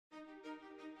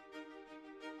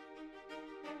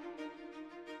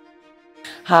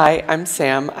Hi, I'm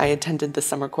Sam. I attended the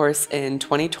summer course in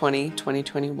 2020,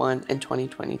 2021, and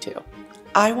 2022.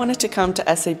 I wanted to come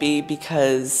to SAB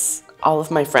because all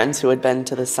of my friends who had been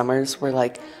to the summers were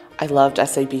like, I loved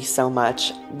SAB so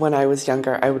much. When I was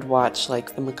younger, I would watch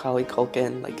like the Macaulay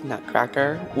Culkin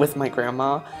Nutcracker with my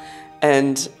grandma.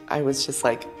 And I was just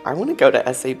like, I want to go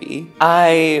to SAB.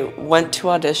 I went to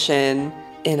audition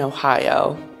in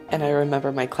Ohio, and I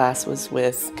remember my class was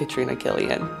with Katrina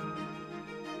Gillian.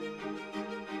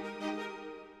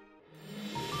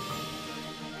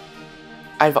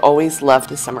 I've always loved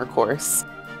the summer course.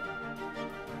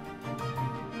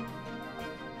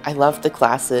 I love the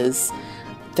classes.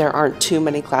 There aren't too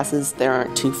many classes, there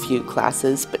aren't too few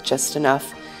classes, but just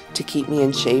enough to keep me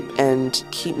in shape and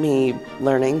keep me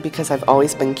learning, because I've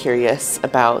always been curious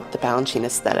about the Balanchine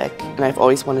aesthetic and I've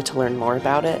always wanted to learn more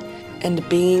about it. And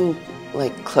being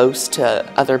close to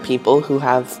other people who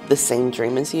have the same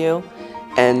dream as you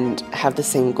and have the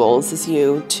same goals as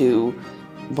you to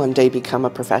one day become a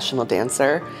professional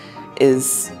dancer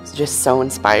is just so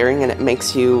inspiring, and it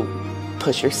makes you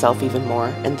push yourself even more.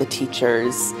 And the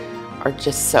teachers are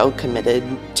just so committed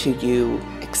to you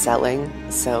excelling,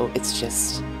 so it's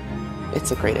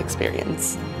a great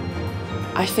experience.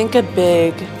 I think a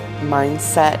big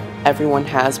mindset everyone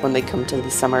has when they come to the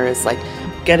summer is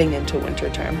getting into winter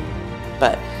term,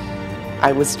 but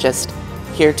I was just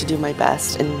here to do my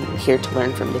best and here to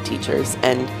learn from the teachers,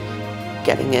 and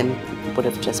getting in would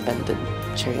have just been the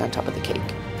cherry on top of the cake.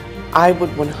 I would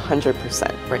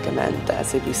 100% recommend the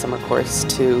SAB Summer Course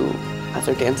to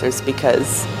other dancers,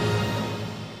 because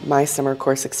my summer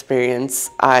course experience,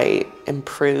 I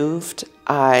improved,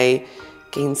 I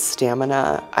gained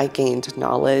stamina, I gained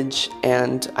knowledge,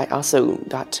 and I also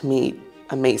got to meet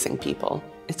amazing people.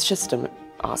 It's just an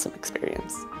awesome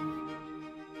experience.